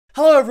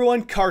Hello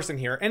everyone, Carson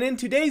here, and in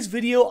today's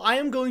video I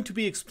am going to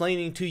be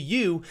explaining to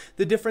you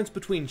the difference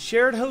between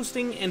shared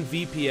hosting and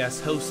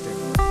VPS hosting.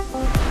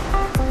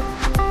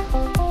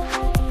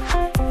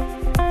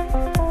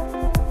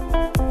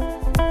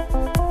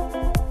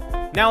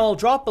 Now I'll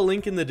drop a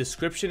link in the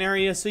description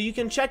area so you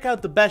can check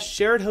out the best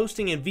shared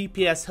hosting and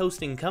VPS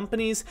hosting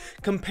companies,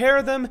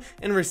 compare them,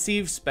 and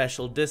receive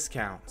special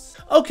discounts.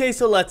 Okay,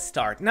 so let's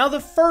start. Now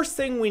the first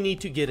thing we need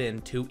to get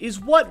into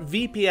is what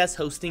VPS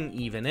hosting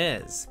even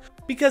is,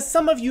 because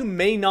some of you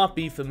may not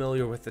be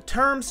familiar with the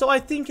term, so I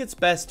think it's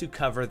best to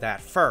cover that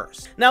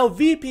first. Now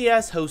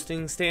VPS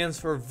hosting stands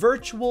for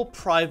Virtual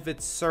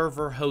Private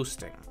Server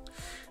Hosting.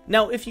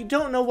 Now if you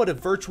don't know what a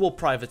virtual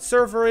private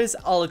server is,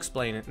 I'll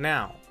explain it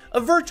now. A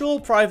virtual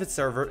private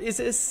server is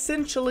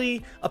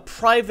essentially a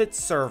private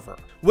server,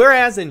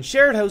 whereas in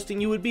shared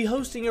hosting you would be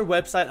hosting your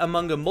website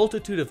among a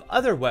multitude of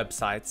other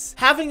websites.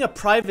 Having a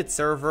private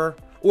server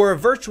or a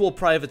virtual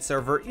private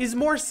server is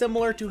more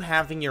similar to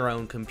having your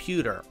own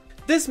computer.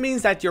 This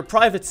means that your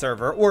private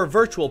server, or a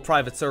virtual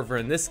private server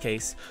in this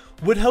case,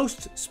 would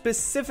host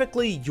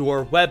specifically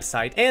your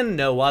website and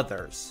no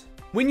others.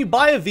 When you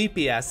buy a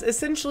VPS,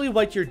 essentially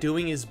what you're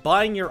doing is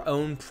buying your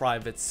own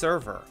private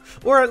server,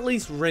 or at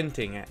least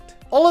renting it.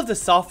 All of the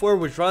software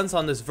which runs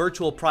on this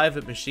virtual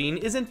private machine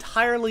is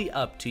entirely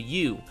up to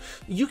you.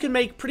 You can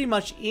make pretty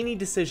much any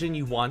decision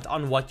you want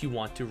on what you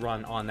want to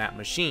run on that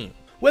machine.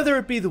 Whether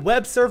it be the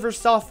web server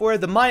software,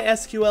 the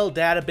MySQL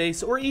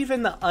database, or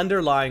even the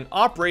underlying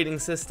operating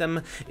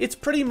system, it's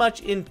pretty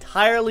much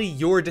entirely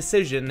your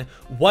decision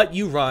what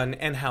you run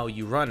and how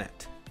you run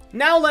it.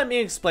 Now let me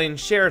explain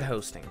shared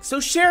hosting. So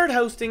shared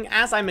hosting,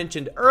 as I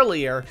mentioned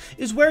earlier,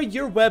 is where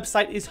your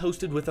website is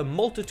hosted with a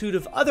multitude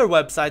of other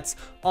websites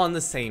on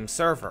the same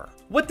server.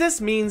 What this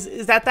means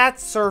is that that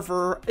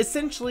server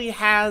essentially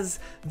has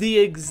the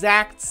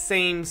exact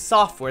same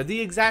software,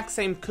 the exact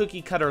same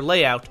cookie cutter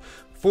layout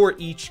for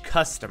each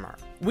customer.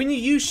 When you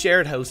use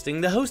shared hosting,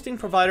 the hosting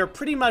provider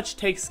pretty much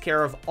takes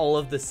care of all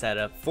of the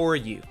setup for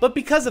you. But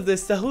because of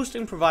this, the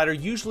hosting provider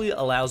usually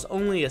allows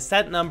only a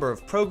set number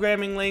of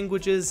programming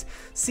languages,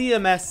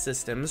 CMS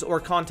systems or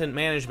content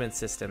management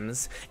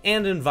systems,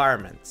 and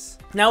environments.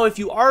 Now, if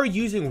you are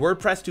using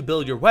WordPress to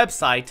build your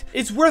website,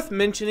 it's worth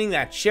mentioning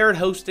that shared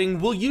hosting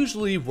will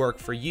usually work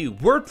for you.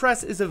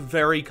 WordPress is a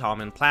very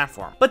common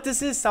platform, but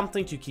this is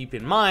something to keep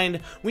in mind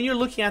when you're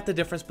looking at the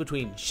difference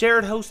between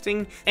shared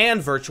hosting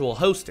and virtual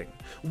hosting.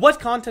 What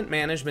content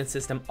management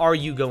system are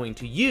you going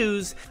to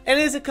use, and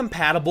is it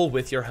compatible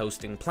with your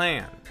hosting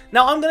plan?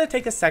 Now I'm going to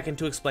take a second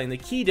to explain the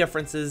key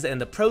differences and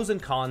the pros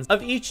and cons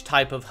of each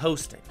type of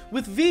hosting.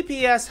 With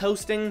VPS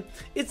hosting,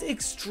 it's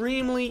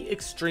extremely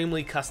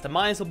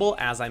customizable,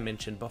 as I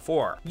mentioned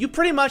before. You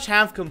pretty much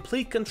have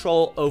complete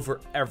control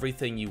over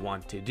everything you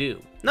want to do.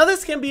 Now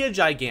this can be a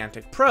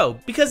gigantic pro,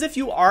 because if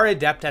you are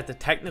adept at the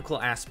technical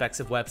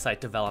aspects of website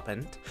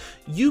development,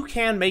 you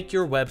can make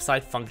your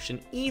website function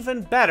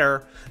even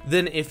better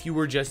than if you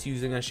were just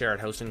using a shared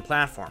hosting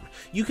platform.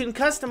 You can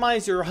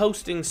customize your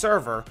hosting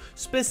server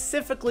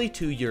specifically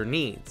to your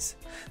needs.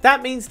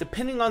 That means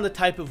depending on the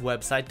type of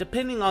website,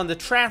 depending on the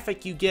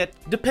traffic you get,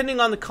 depending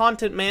on the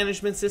content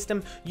management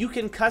system, you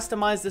can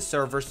customize the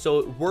server so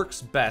it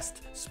works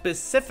best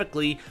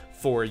specifically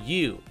for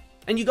you.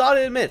 And you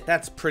gotta admit,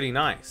 that's pretty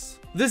nice.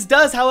 This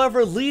does,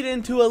 however, lead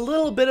into a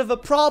little bit of a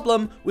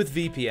problem with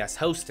VPS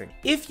hosting.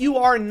 If you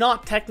are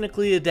not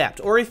technically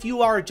adept, or if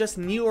you are just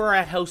newer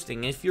at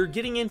hosting, if you're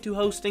getting into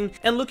hosting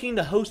and looking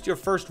to host your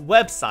first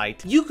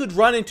website, you could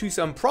run into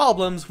some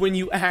problems when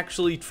you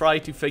actually try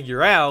to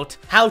figure out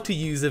how to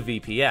use a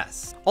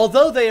VPS.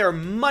 Although they are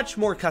much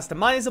more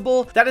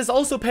customizable, that is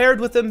also paired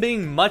with them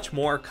being much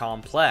more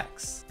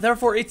complex.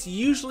 Therefore, it's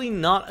usually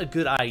not a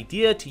good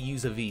idea to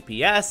use a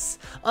VPS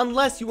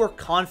unless you are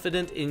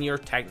confident in your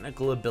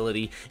technical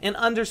ability and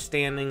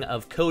understanding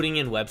of coding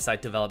and website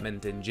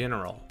development in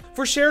general.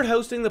 For shared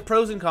hosting, the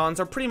pros and cons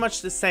are pretty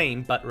much the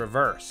same, but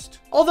reversed.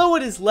 Although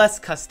it is less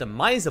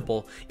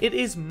customizable, it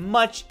is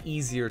much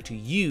easier to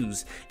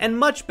use and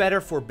much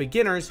better for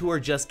beginners who are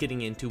just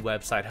getting into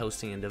website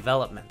hosting and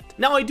development.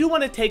 Now, I do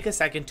want to take a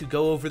second to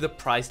go over the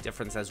price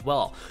difference as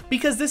well,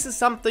 because this is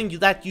something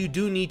that you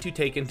do need to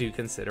take into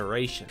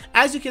consideration.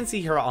 As you can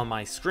see here on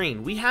my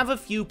screen, we have a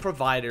few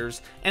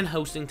providers and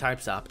hosting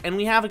types up, and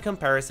we have a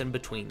comparison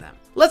between them.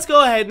 Let's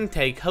go ahead and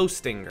take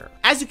Hostinger.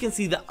 As you can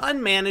see, the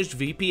unmanaged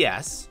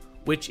VPS,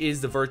 which is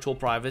the virtual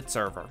private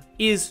server,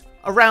 is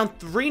around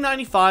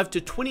 $3.95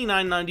 to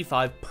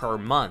 $29.95 per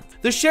month.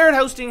 The shared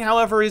hosting,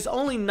 however, is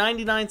only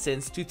 99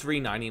 cents to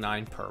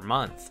 $3.99 per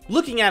month.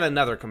 Looking at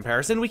another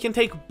comparison, we can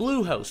take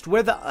Bluehost,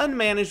 where the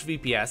unmanaged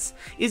VPS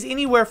is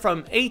anywhere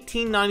from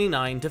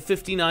 $18.99 to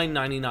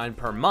 $59.99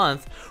 per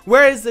month,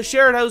 whereas the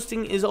shared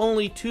hosting is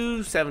only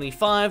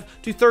 $2.75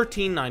 to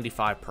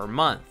 $13.95 per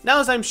month.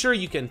 Now, as I'm sure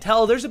you can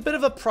tell, there's a bit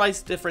of a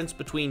price difference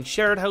between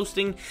shared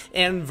hosting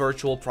and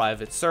virtual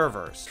private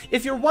servers.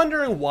 If you're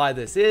wondering why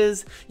this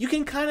is, you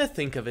can kind of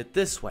think of it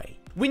this way.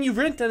 When you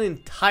rent an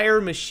entire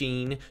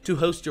machine to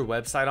host your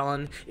website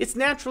on, it's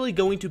naturally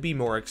going to be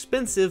more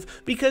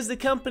expensive because the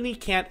company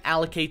can't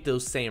allocate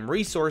those same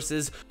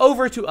resources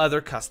over to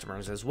other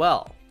customers as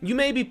well. You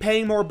may be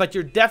paying more, but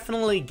you're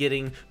definitely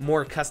getting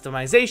more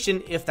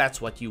customization if that's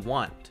what you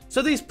want.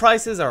 So these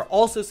prices are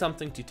also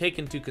something to take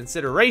into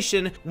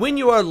consideration when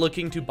you are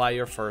looking to buy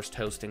your first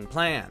hosting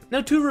plan.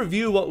 Now, to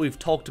review what we've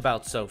talked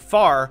about so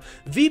far,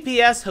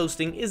 VPS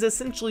hosting is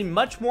essentially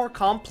much more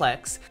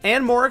complex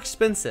and more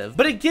expensive,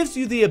 but it gives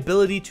you the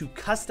ability to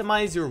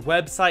customize your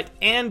website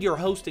and your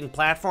hosting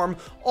platform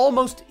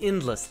almost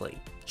endlessly.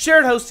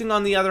 Shared hosting,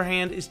 on the other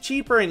hand, is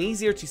cheaper and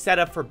easier to set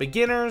up for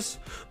beginners,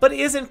 but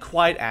isn't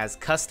quite as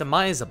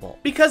customizable.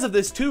 Because of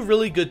this, two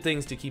really good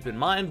things to keep in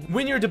mind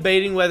when you're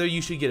debating whether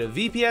you should get a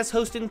VPS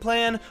hosting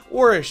plan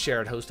or a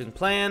shared hosting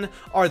plan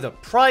are the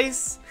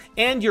price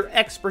and your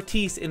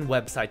expertise in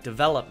website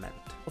development.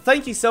 Well,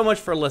 thank you so much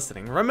for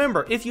listening.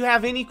 Remember, if you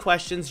have any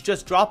questions,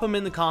 just drop them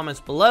in the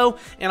comments below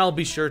and I'll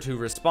be sure to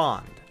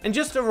respond. And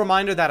just a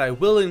reminder that I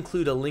will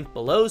include a link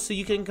below so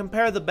you can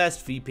compare the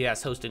best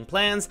VPS hosting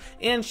plans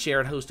and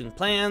shared hosting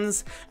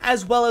plans,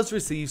 as well as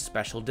receive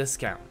special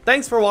discount.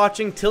 Thanks for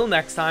watching, till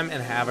next time,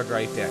 and have a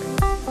great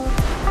day.